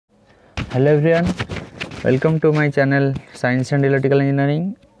Hello everyone, welcome to my channel Science and Electrical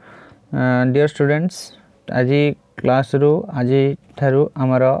Engineering. Dear students, आज class रू आज ठारू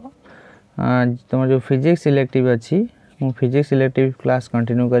आमर तुम जो फिजिक्स इलेक्टिव अच्छी मु फिजिक्स इलेक्टिव क्लास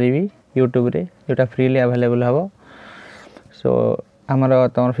कंटिन्यू करी यूट्यूब रे जोटा फ्रीली अवेलेबल हम. सो आमर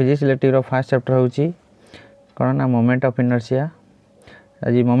तुम physics elective row first chapter होची कौन ना मोमेंट ऑफ इनर्शिया.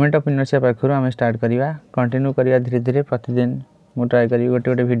 आज मोमेंट ऑफ इनर्शिया पाखरु आम स्टार्ट करवा कंटिन्यू करवा धीरे धीरे प्रतिदिन मु ट्राए करी गोटे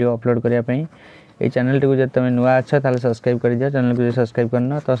गोटे वीडियो अपलोड करने. ये चैनल टी जब तुम नुआ अच्छा ताल सब्सक्राइब कर दिया. चैनल को सब्सक्राइब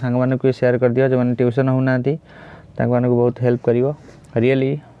करना तो सांग मान को शेयर कर दिया जो मैंने ट्यूशन होना को बहुत हेल्प कर.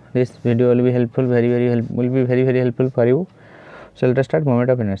 Really this video will be helpful very helpful for you. So let us start moment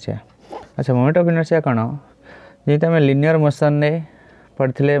of inertia. अच्छा, मोमेंट ऑफ इनर्शिया कौन जी आम लिनियर मोशन ने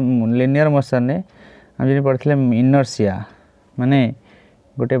पढ़ते लिनियर मोशन ने आम जी पढ़ते इनर्शिया माने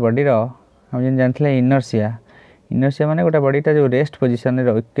गोटे बॉडी आम जी जानते इनर्शिया. इनर्शिया माने गोटे बॉडीटा जो रेस्ट पोजिशन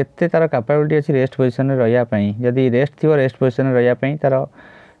में केते तार कैपेबिलिटी अच्छी रेस्ट पोजिशन में रही. जदि रेस्ट थी रेस्ट पोजिशन में रही तार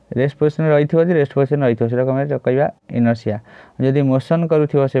रेस्ट पोजिशन रही रेस्ट पोजिशन रही से कहवा इनर्शिया. जदि मोशन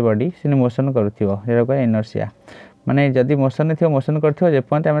करूँ से बॉडी से मोशन करूँ कह इनर्शिया. माने जदि मोशन थी मोशन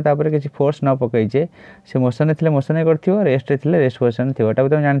करपर्यंत आम तापर किसी फोर्स न पकईचे से मोशन थे मोशन कर रेस्ट थे रेस्ट पोजिशन थी. तुम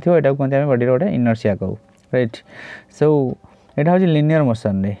जानते हो यहाँ कहते हैं बॉडी गोटे इनर्शिया कहू. राइट. सो यहाँ हूँ लिनियर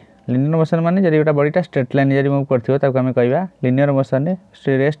मोशन रे. लिनियर मोशन माने जब गोटे बॉडीटा स्ट्रेट लाइन जब मूव करें कहवा लिनियर मोशन ने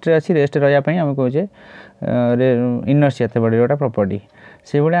रेस्ट अच्छी रेस्ट रही आम कहे इनर्शिया थे बॉडी गोटा प्रॉपर्टी.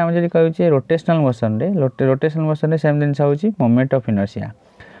 से भाई आम जब कहे रोटेशनल मोशन रे रोटेशनल मोशन सेम जिन हूँ moment of inertia.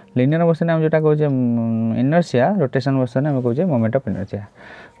 Linear motion आम जोटा कहे इनर्शिया रोटेशनल मोशन आम कहे moment of inertia.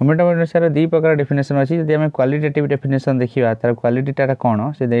 Moment of inertia दी प्रकार डेफिनेशन अच्छी. जब आम क्वालिटेटिव डेफिनेशन देखा तार क्वालिटीटा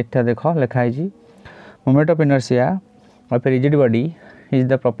कौन से देखा देख लिखाई moment of inertia of a rigid body is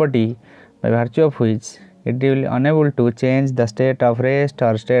the property by virtue of which it will unable to change the state of rest or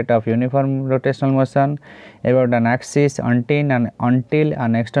state of uniform rotational motion about an axis until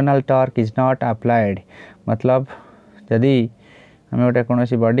an external torque is not applied. मतलब यदि हमें गोटे कौन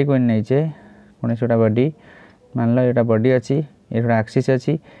body को नहींचे कौन गोटा body मान लो ये बॉडी अच्छी ये गोटे एक्सिस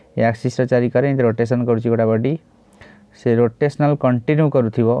अच्छी ये एक्सिस चारिकर रोटेशन करुच्ची बॉडी से रोटेशनल कंटिन्यू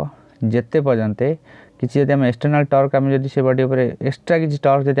करूँ जेते पर्यंत किसी जब एक्सटर्नल टॉर्क आम जब से बॉडी एक्सट्रा किसी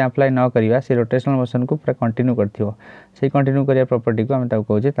टॉर्क जब अप्लाई न करवा से रोटेशनल मोशन को पूरा कंटिन्यू करथिबो से कंटिन्यू करिया प्रॉपर्टी को आम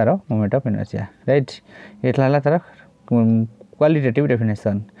कहूँ तार मोमेंट ऑफ इनर्शिया. राइट. ये तार qualitative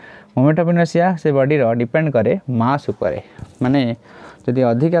definition. Moment of inertia से बॉडी डिपेंड करे मास उपर. माने जदि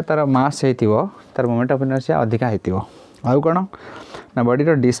अधिका तार मास होइतिबो तार मोमेंट ऑफ इनर्शिया अधिका होइतिबो. आउ कोन ना body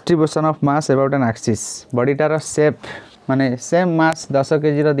distribution of mass about an axis. बॉडीटार shape माने सेम मास 10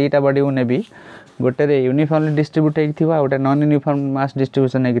 kg दीटा बॉडी को नेबी गोटे यूनिफॉर्मली डिस्ट्रीब्यूट होता गोटे नॉन यूनिफॉर्म मास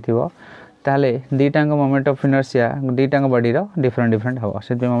डिस्ट्रीब्यूशन होते दीटा moment of inertia दीटा body different हम.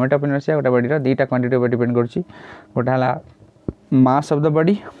 से मोमेंट ऑफ इनर्शिया गोटे बॉडी दीटा क्वांटिटी पर डिपेंड करुच्ची. गोटे है मास ऑफ द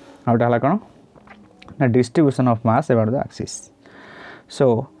बॉडी आ गोटे है कौन ना distribution of mass about the axis.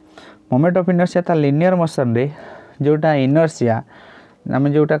 So moment of inertia था लिनियर मोशन रे जोटा इनर्शिया आम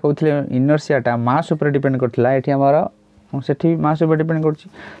जोटा कहते इनर्शियाटा मास उपर डिपेंड करता ये आमर से मास उपर डिपेंड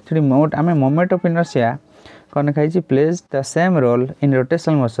कर आम मोमेंट ऑफ इनर्शिया कौन खाई plays the same role in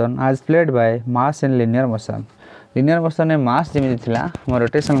rotational motion आज played by mass in linear motion. Linear motion में मास जमी था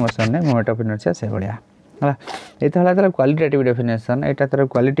रोटेशनल मोशन में मोमेंट ऑफ इनर्शिया से भाया है. ये तार क्वालिटेटिव डेफिनेशन यहाँ तार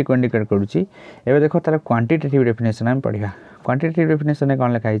क्वालिटी को इंडिकेट करुच्ची. एवं देख तार क्वांटिटेटिव डेफिनेशन आम पढ़ा. क्वांटिटेटिव डेफिनेशन में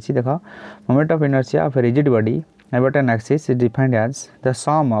कौन लिखाई देख moment of inertia of a rigid body about an axis is defined as the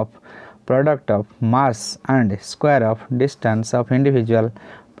sum of product of mass and square of distance of individual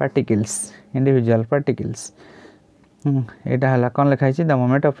particles. एटा हला कौन लिखाई the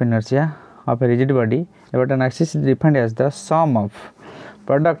moment of inertia of a rigid body about an axis is defined as the sum of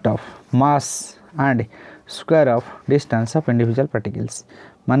product of mass and square of distance of individual particles.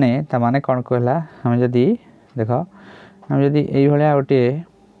 माने ता माने कौन कहला हम जदी देख हम जदी एई भलिया गोटे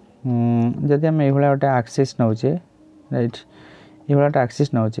जदि आम ये गोटे एक्सिस नौचे. राइट. ये गोटे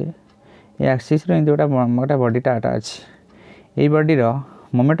एक्सिस नौचे ये एक्सिस गोटे गोटे बॉडीटा अच्छी ये body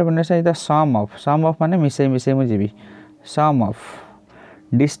moment of inertia is the some of माने मिसई मुझे जीवी सम of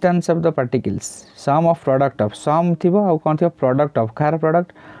distance of the particles some of product of some थी कौन थी product of car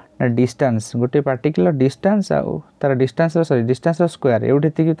product distance गोटे पार्टिकुलर डिस्टेंस आउ तार डिस्टेंस सॉरी डिस्टेंस स्क्वायर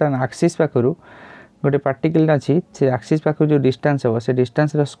ये तार एक्सिस पाखु गोटे पार्टिकल अच्छी से एक्सिस पाखु जो डिस्टेंस हो से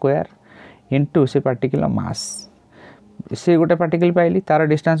डिस्टेंस स्क्वायर इंटू से पार्टिकल मास से गोटे पार्टिकल पाइली तार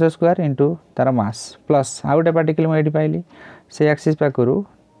डिस्टेंस स्क्वायर इंटू तार मास प्लस आउ गोटे पार्टिकल मुझे पाइली से एक्सिस पाखु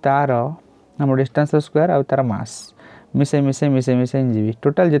तार आम डिस्टेंस स्क्वायर आउ तार मास मिसे जीवी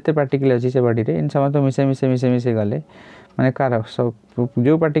टोटाल जिते पार्टिकल अच्छी से बॉडी इन समस्त मिसे गले माने कार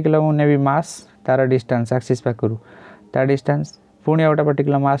जो पार्टिकल मु नेबी मास तार डिस्टेंस एक्सिस पाखरु तार डिस्टेंस पुणी गोटे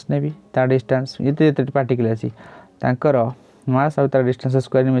पार्टिकल मास नेबी तार डिस्टेंस ये पार्टिकल अच्छी तांकर मास और तार डिस्टेंस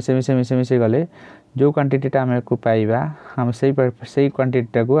स्क्वायर मिसे मिसे मिसे मिसे गले जो क्वांटिटीटा आम को पाइबा आम से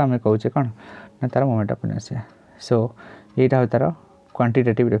क्वांटिटीटा को आम कहूचे कौन ना तार मोमेंट ऑफ इनर्शिया। सो यहाँ तार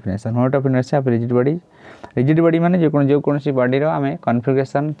quantitative definition moment of inertia rigid body माने जो कौन बॉडी रो आम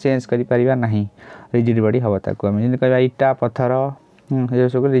कॉन्फिगरेशन चेंज करि परिबा नहीं रिजिड बॉडी हम ताको आम जे कहबा इटा पत्थर ये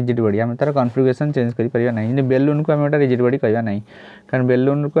सब रिजिड बॉडी आम तार कॉन्फिगरेशन चेंज करि परिबा नहीं बेलून को आम गोटे रिजिड बॉडी कहबा नहीं कारण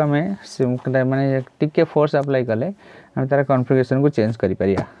बेलून को आम माने टिके फोर्स अप्लाई कले आम तार कॉन्फिगरेशन को चेंज करि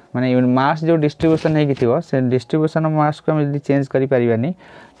परिबा माने मास जो डिस्ट्रीब्यूशन है कि से डिस्ट्रीब्यूशन मास को आम चेंज करि परिबानी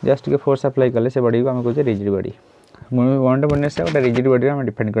जस्ट टिके फोर्स अप्लाई कले से बॉडी को आम कहूचे rigid body moment of inertia गोटे रिजिड बॉडी आम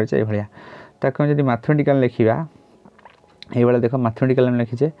डिफाइन करछे ए भलिया ताको जदि मैथमेटिकल लिखिबा ए वाला देखो मैथमेटिकल में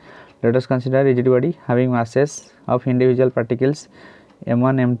लिखिछे let us consider rigid body having masses of individual particles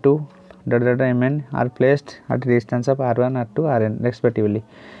m1 m2 mn are placed at distance of r1 r2 rn respectively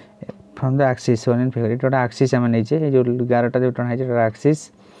from the axis shown in figure टोटा axis हम नै छे जो 11टा जो ton है टोटा axis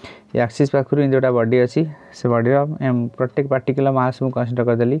ये axis पाखरु इन जोटा बॉडी अछि से बॉडी रो प्रत्येक पार्टिकल मास मु कंसीडर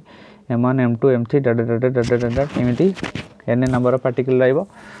कर देली m1 m2 m3 एमिति n नंबर ऑफ पार्टिकल रहइबो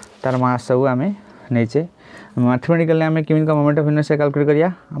तार मास सब आमे नै छे मैथमेटिकल आम केमी मोमेंट ऑफ इनर्शिया कैलकुलेट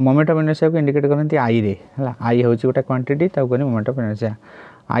करिया मोमेंट ऑफ इनर्शिया को इंडिकेट करते आई रे है आई हूँ गोटे क्वांटिटी ताकि मोमेंट ऑफ इनर्शिया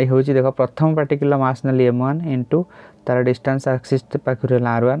आई हूँ देख प्रथम पार्टिकल मास नेली m1 इंटू तार डिस्टेंस एक्सिस पाखर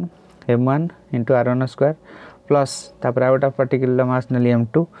r1 m1 into r1 square plus तापर out of particle mass Nelly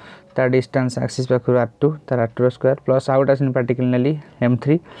m2 तार डिस्टेंस एक्सिस पाखर r2 तार r2 square plus out of particle Nelly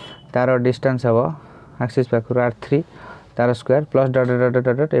m3 तार distance हम axis पाखर r3 तार square plus dot डट डट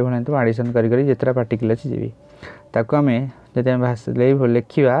डट ये तो addition करी जितना पार्टिकल अच्छी जी ताको आम जब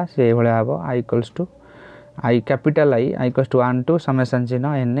लिखा से ये हम I equals to I capital I equals to 1 to summation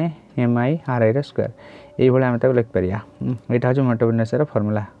चिन्ह N A M I R I square ये आम लिखिपर यहाँ हूँ मोमेंट ऑफ इनर्शिया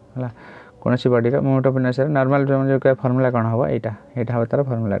फॉर्मूला है कौन body moment of inertia normal जो फॉर्मूला कौन हम यहाँ हम तार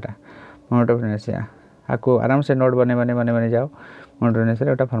फॉर्मूलाटा मोमेंट ऑफ इनर्शिया आपको आराम से नोट बने बने बने बने जाओ मोमेंट ऑफ इनर्शिया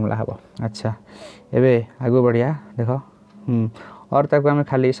गोटा फॉर्मूला हम। अच्छा एवं आगू बढ़िया देख और ताको आम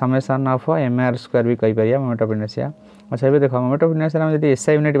खाली summation of M R square भी कहीपर मोमेंट ऑफ इनर्शिया। अच्छा ये देख मोमेंट ऑफ इनर्शिया आम जब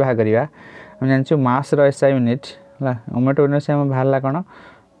एसआई यूनिट बाहर करा आम जानूँ मास एसआई यूनिट है मोमेंट ऑफ इनर्शिया बाहर कौन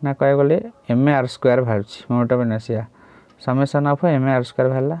ना कह गले एम आर स्क्वायर बाहर moment of inertia summation of M R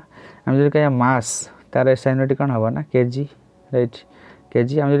square बाहर आम जब कह मास तार एसआई यूनिट कौन हम ना केजी राइट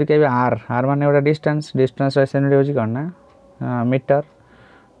केजी आम जब कह आर मान गोटे डिस्टेंस एसआई यूनिट हो कौन ना मीटर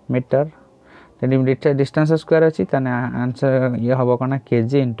मीटर डिस्टेंस स्क्वायर अच्छी आंसर ये हम कौन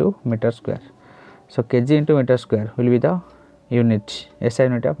KG into metre square. So KG into metre square will be the unit SI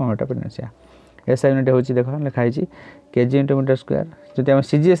unit of moment of inertia. SI unit हूँ देख लिखाई केजी इंटू मीटर स्क्वायर जो आम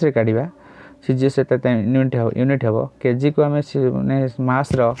सीजीएस रे काढ़ा सीजीएस यूनिट हम केजी को आम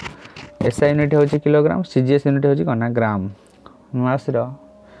मास एसआई यूनिट हूँ किलोग्राम सीजीएस यूनिट हूँ कौन ना ग्राम mass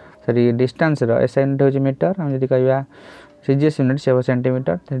sorry distance SI unit हूँ मीटर आम जब कह सीजीएस यूनिट से हम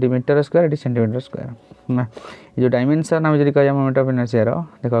सेंटीमीटर मीटर स्क्वायर ये सेंटीमीटर स्क्वायर जो डायमेंशन आम जब कह मोमेंट ऑफ इनर्शिया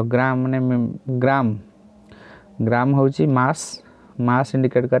देख ग्राम माने ग्राम ग्राम हूँ मास मास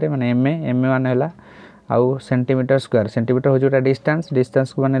इंडिकेट करे माने एम ए मान है आउ सेंटीमीटर स्क्वायर हूँ गोटे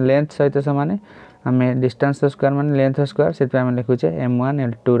डिस्टेंस को माने लेंथ सहित सामान आम डिस्टेंस स्क्वायर माने लेंथ स्क्वायर से आम लिखुचे m1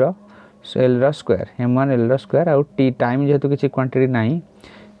 l2 L square m1 l square आउ टी टाइम जेहेतु किसी क्वांटिटी ना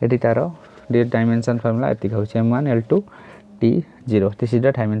ये तार डायमेंशन फॉर्मूला एति हूँ m1 l2 t0 this is the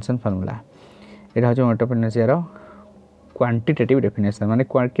dimension formula यहाँ हूँ moment of inertia quantitative definition माने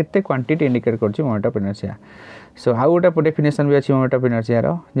केते क्वांटिटी इंडिकेट कर मोमेंट ऑफ इनर्शिया। सो आउ गोटे डेफिनेशन भी अच्छी मोमेंट ऑफ इनर्शिया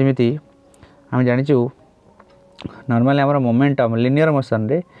जमीती आम जाचु नॉर्मली आम मोमेंटम लिनियर मोशन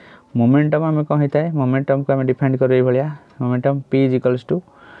रे मोमेंटम आम कौन होता है मोमेंटम को आम डिफाइन कर भाया momentum p is equals to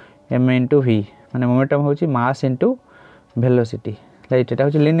m into v माने मोमेंटम हूँ मास इंटू वेलोसिटी राइट यहाँ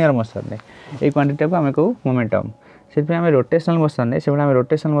हूँ लिनियर मोशन रे ये क्वांटिटी को आम कहू मोमेंटम से आम रोटेशनल मोशन से आम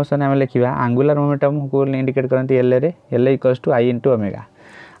रोटेशनल मोशन आम लिखा आंगुलर मोमेंटम को इंडिकेट करते एल रे L equals to I into omega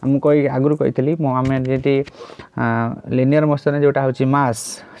आम कही आगुरी कही आम जी लिनियर मोशन जोटा हूँ मास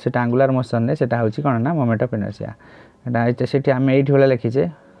से आंगुलर मोशन से हूँ कौन ना मोमेंट ऑफ इनर्शिया से आम ये भाई लिखीचे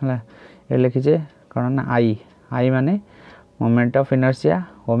है ये लिखीचे कौन ना आई आई माने मोमेंट ऑफ इनर्शिया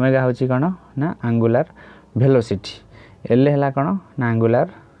ओमेगा हूँ कौन ना आंगुलर वेलोसिटी एल है कौन ना आंगुलर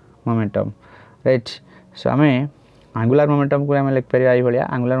मोमेंटम राइट। सो आम आंगुलर मोमेंटम को आम लिखिपर ये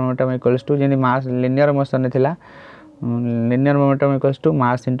आंगुलर मोमेंटम इक्वल्स टू जमी मास लिनियर मोशन थिला linear momentum equals to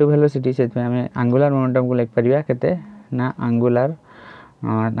mass into velocity से आम आंगुलर मोमेंटम को लिखिपर केते ना आंगुलर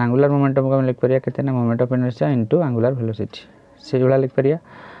आंगुलर मोमेंटम को लिख परिया केते ना moment of inertia into आंगुलर velocity से जोड़ा लिख परिया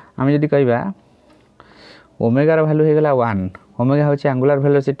आम जदि कहबा ओमेगा रो वैल्यू हे गला 1 ओमेगा होची आंगुलर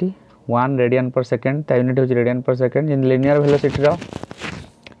वेलोसिटी 1 रेडियन पर सेकंड ता यूनिट होची रेडियन पर सेकंड जिन लिनियर वेलोसिटी रो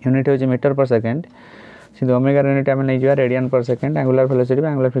यूनिट होची मीटर पर सेकंड सिधो ओमेगा यूनिट आम नै जिवा रेडियन पर सेकंड आंगुलर वेलोसिटी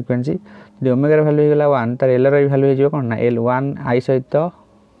आंगुलर फ्रीक्वेंसी जदि ओमेगा रो वैल्यू हे गला 1 तार एल रो वैल्यू हे जिवो कोन ना l 1 i सहित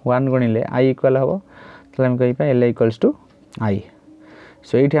 1 गुणिले i इक्वल हबो तो हम कहि पा l इक्वल्स टू i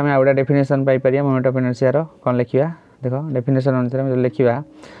सो ये आम आउटा डेफिनेशन पाई परिया मोमेंट ऑफ इनर्शिया रो कोन लिखिबा देखो डेफिनेशन अनुसार हम लिखिबा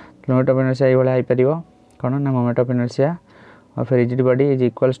मोमेंट ऑफ इनर्शिया ए भला आइ परिबो कोन ना moment of inertia of a rigid body is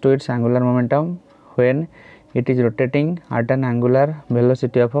equals to its angular momentum when it is rotating at an angular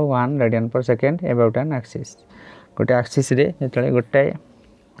velocity of 1 radian per second about an axis गोटे axis रे जेतले गोटे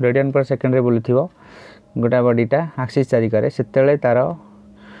radian per second रे बुलुथिबो गोटा बॉडीटा axis चारि करे सेतेले तार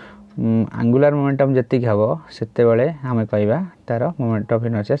angular momentum जतिक हबो सेतेबेले हम कहबा तार मोमेंट ऑफ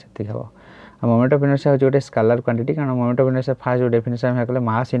इनर्शिया सेतिक हबो मोमेंट ऑफ इनर्शिया होचे गोटे स्केलर क्वांटिटी कारण moment of inertia fast definition हम कहले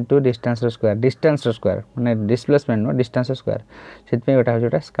मास इनटू डिस्टेंस रो स्क्वायर माने डिस्प्लेसमेंट नो डिस्टेंस रो स्क्वायर सेतपे गोटा होचे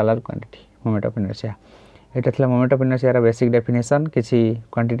गोटे scalar quantity moment of inertia एटा थला मोमेंट ऑफ इनर्शिया रा बेसिक डेफिनेशन किछि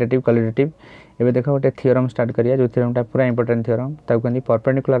क्वांटिटेटिव क्वालिटेटिव एबे देखो गोटे थ्योरम स्टार्ट करिया जो थ्योरमटा पूरा इंपोर्टेंट थ्योरम ताको कहनी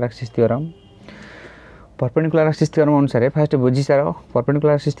perpendicular axis theorem perpendicular axis theorem अनुसार फर्स्ट बुझी सारो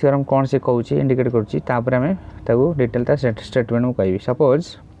परपेंडिकुलर एक्सिस थ्योरम कोन से कहउची इंडिकेट करउची तापर हमें ताको डिटेल ता स्टेटमेंट मु कहबी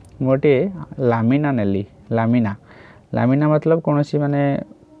सपोज मोटे लामिना नेली लामिना मतलब कौन सी माने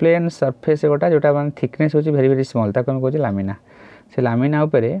प्लेन सरफेस गोटा जोटा माने थिकनेस होची वेरी वेरी स्मॉल ताको हम कहउची लामिना से लामिना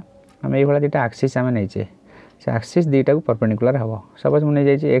ऊपर हम एई भला दिटा एक्सिस हम नैचे से एक्सिस दीटा को परपेंडिकुलर हबो सपोज मु नै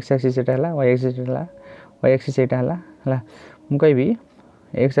जाई छी एक्स एक्सिस एटा हला वाई एक्सिस एटा हला वाई एक्सिस एटा हला मु कहबी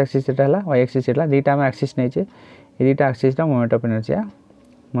एक्स एक्सिस एटा हला वाई एक्सिस एटा दीटा हम एक्सिस नैचे ए दीटा एक्सिस रा moment of inertia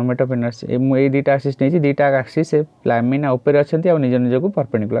A दीटा axis नैची दीटा axis laminar ऊपर अछंती आ निज निज को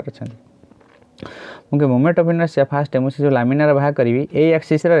परपेंडिकुलर अछंती मुके मोमेंट ऑफ इनर्शिया फास्ट मु से जो लामिना रा भाग करबी ए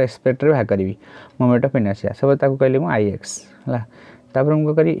एक्सिस रा रेस्पेक्ट रे भाग करबी मोमेंट ऑफ इनर्शिया सब ताको कहली मु आई एक्स हला तापर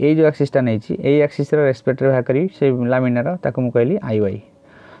मु करी ए जो एक्सिस ता नैची ए एक्सिस रा रेस्पेक्ट रे भाग करबी से लामिना रा ताको मु कहली आई वाई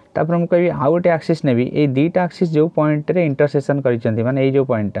तापर मु कहबी आ गोटे एक्सिस नेबी ए दीटा एक्सिस जो पॉइंट रे इंटरसेक्शन करिसंती माने ए जो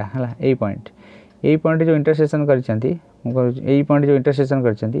पॉइंटटा हला ए पॉइंट जो इंटरसेक्शन करिसंती ए पॉइंट जो इंटरसेक्शन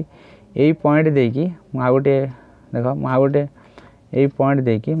करिसंती ए पॉइंट देकी मु आ गोटे देखो मु आ गोटे ए पॉइंट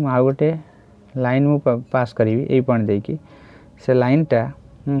देकी मु आ गोटे लाइन मु पास करिवि ए पॉइंट देकी से लाइनटा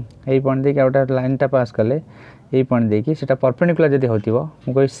ए पॉइंट देकी आउटा लाइनटा पास करले ए पॉइंट देकी सेटा परपेंडिकुलर जदी होतिबो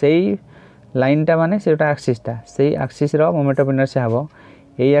मु कहि सेही लाइनटा माने सेटा एक्सिसटा सेही axis row moment of inertia हबो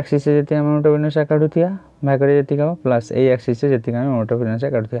ए एक्सिस से जति मोमेंट ऑफ इनर्शिया काढुथिया भाग करे जति का प्लस ए एक्सिस से जति का मोमेंट ऑफ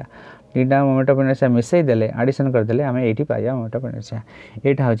इनर्शिया काढुथिया तीनटा मोमेंट ऑफ इनर्शिया मिसई देले एडिशन कर देले हमें एठी पाया मोमेंट ऑफ इनर्शिया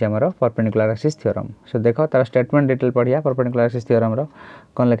एटा होचे हमरो परपेंडिकुलर एक्सिस थ्योरम सो देखो तार statement detail पढिया perpendicular axis theorem रो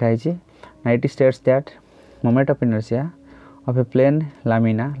कोन लिखा हिची 90 states that moment of inertia of A plane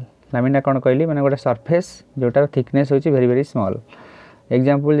laminar कोन कहली माने गोटा सरफेस जोटार थिकनेस होची very very small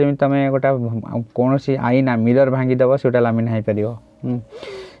example Zeme तमे गोटा कोनोसी आईना मिरर भांगी दबो सेटा लामिना है परियो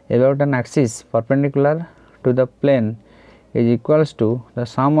about an axis perpendicular to the plane is equals to the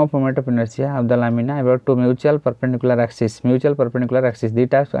sum of moment of inertia of the lamina about two mutual perpendicular axis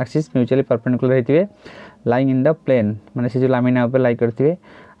dita axis mutually perpendicular हेतिवे lying in the plane माने से जो laminar ऊपर लाई करथिवे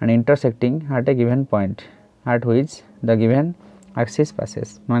and intersecting at a given point at which the given axis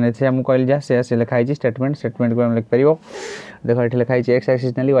passes माने से हम कहल जा से लिखा है स्टेटमेंट को हम लिख परिबो देखो एठी लिखा है x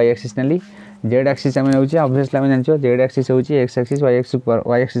एक्सिस नेली y एक्सिस नेली z एक्सिस हम होची ऑब्वियसली हम जानछो z एक्सिस होची x एक्सिस y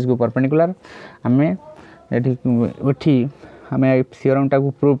एक्सिस को परपेंडिकुलर हमें एठी हमें थ्योरम टा को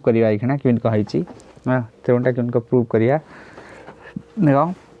प्रूव करिया इखना किन कहै छी थ्योरम टा किन को प्रूव करिया देखो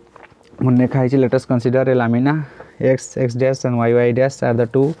मन लिखा है let us consider a laminar x dash and y dash are the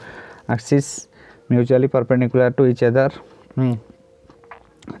two axis mutually perpendicular to each other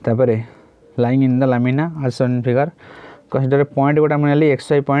तापरे lying in the lamina as shown in figure consider a point गोटा नेली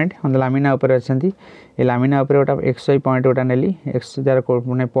xy point on the lamina ऊपर अछंती ए laminar ऊपर गोटा xy point गोटा नेली x jar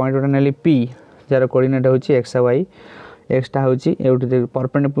माने point गोटा नेली p jar coordinate होची x y x टा होची एउटी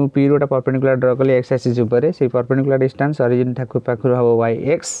परपेंडिकुलर p गोटा परपेंडिकुलर ड्रा करले x एक्सिस ऊपर से परपेंडिकुलर डिस्टेंस ओरिजिन ठाकु पाखुर हबो y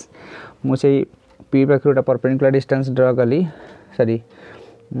x मु से p पाखुर गोटा परपेंडिकुलर डिस्टेंस ड्रा करली सॉरी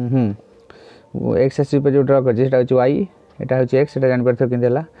x एक्सिस ऊपर जो ड्रा करजे सेटा होची y एटा होची x एटा जानि परथो किन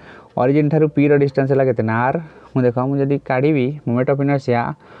देला ओरिजिन थारु p रो डिस्टेंस हला केते r मु देखो मु जदी काढीबी moment of inertia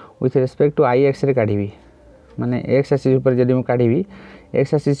with respect to i x रे काढीबी माने x एक्सिस ऊपर जदी मु काढीबी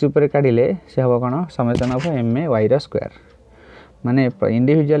x एक्सिस ऊपर काढिले से हबो कोन summation of m y row square माने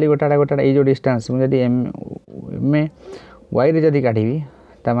इंडिविजुअली गोटा ए जो डिस्टेंस मु जदी m y रे जदी काढीबी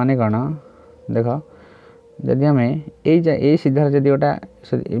ता माने कोन देखो जदि आम ये सीधार जदि गोटा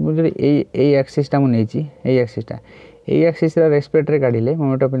सॉरी एक्सीसटा मुझे एक्सीसटा ये एक्सीस रेस्पेक्ट काढ़े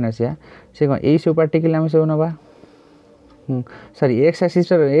मोमेंट ऑफ इनर्शिया से कौन यही सब पार्टिकल आम सब नवा सॉरी एक्स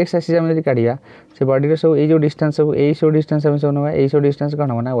एक्सीस आम जब काढ़ा से बॉडी सब ये डिस्टेंस सब यही सब डिस्टेंस आम सब नवा यही सब डिस्टेंस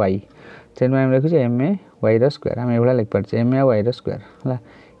कौन हम ना वाई से आम लिखुचे एम ए वाई स्क्वायर आम ये लिखिपारे एम ए वाई स्क्वायर है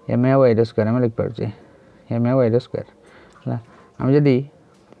एम ए वाई स्क्वायर आम लिखिपारे एम ए वाई स्क्वायर है आम जदि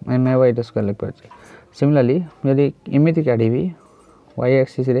M A Y square लिखिपारे similarly जदि एमती काढ़ी वाई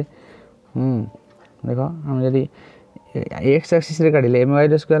एक्सीस देख आम जदि एक्स एक्सीस काढ़े एम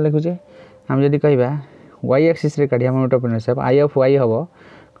वाई स्क्वायर लिखुचे आम जदि कह वाई एक्सीस काढ़ा moment of inertia I of Y हम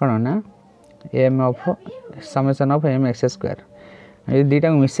कौन ना M of summation of M x square ये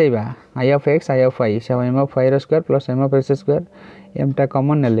दुटा मिसेबा आई of x I of Y से M of Y square plus M of x square एमटा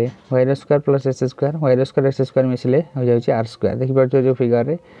कमन नेले Y square plus x square मिसले हो जाए आर स्क्वायर देखिए जो फिगर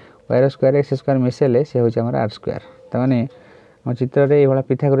रे वाई स्क्वायर एक्स स्क्वायर मिसेले से होचे हमर आर स्क्वायर तमाने हम चित्र रे एभला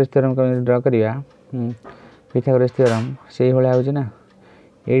पिथागोरस थ्योरम को ड्रा करिया पिथागोरस थ्योरम से भला होचे ना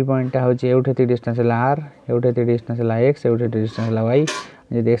 8 पॉइंट होचे एउठे डिस्टेंस है आर एउठे डिस्टेंस है एक्स एउठे डिस्टेंस है वाई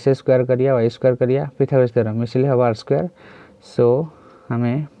जदि एक्स स्क्वायर करिया वाई स्क्वायर करिया पिथागोरस थ्योरम मिसले हम आर स्क्वायर सो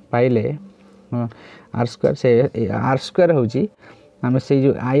हमें पाइले आर स्क्वायर से आर स्क्वायर होची आम से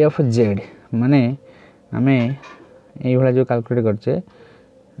जो आई ऑफ जेड माने आम ये जो कैलकुलेट करचे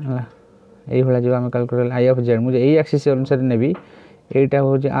ये जो आम कैलकुलेट आई ऑफ जेड मुझे यही एक्सीस अनुसार नेबी एटा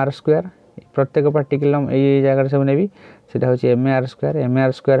हूँ आर स्क्वायर प्रत्येक पार्टिकल ये जगह सब नेबी सेटा हूँ एम ए आर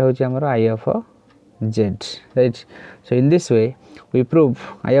स्क्वायर हूँ आमर आई of Z right so in this way we prove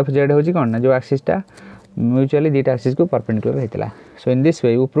I of Z हूँ कौन ना जो एक्सीसटा म्यूचुअली दुटा एक्सीस को परपेंडिकुलर होता सो in this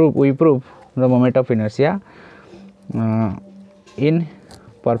way we prove the moment of inertia in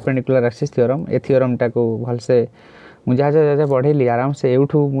perpendicular axis theorem ए थ्योरमटा को भलसे मुझे जहाँ जहाँ पढ़ेली आराम से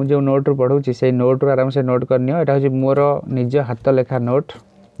एठू मुझे नोट रू पढ़ाऊँगी से नोट रू आराम से नोट करनी यहाँ हूँ मोर निज हाथ लेखा नोट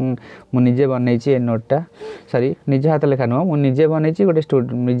मुझे बनई नोटा सॉरी निज हाथ लेखा नुह मुझे बनई गोटे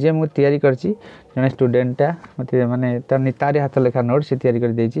निजे मुझे या जड़े स्टूडेंटा मत माने तारी हाथ लेखा नोट से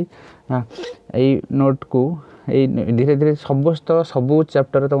या हाँ यही नोट को धीरे धीरे समस्त सबू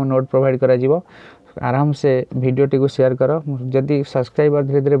चैप्टर तुम नोट प्रोवाइड करा आराम से वीडियो टी को शेयर कर जदि सब्सक्राइबर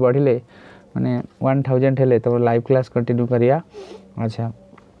धीरे धीरे बढ़िले माने 1000 हेले तुम लाइव क्लास कंटिन्यू करिया अच्छा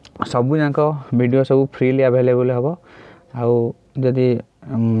सबू जाक वीडियो सब फ्रीली अवेलेबल हम आउ जदि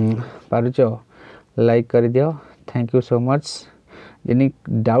पारुच लाइक कर दियो thank you so much Jin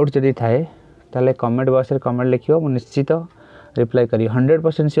doubt जदि थाए ताले कमेंट बॉक्स रे कमेंट लिखियो मु निश्चित रिप्लाई करी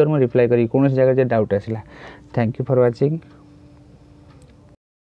 100% श्योर मु रिप्लाई करी कौन जगह जे डाउट आसला थैंक यू फॉर वाचिंग।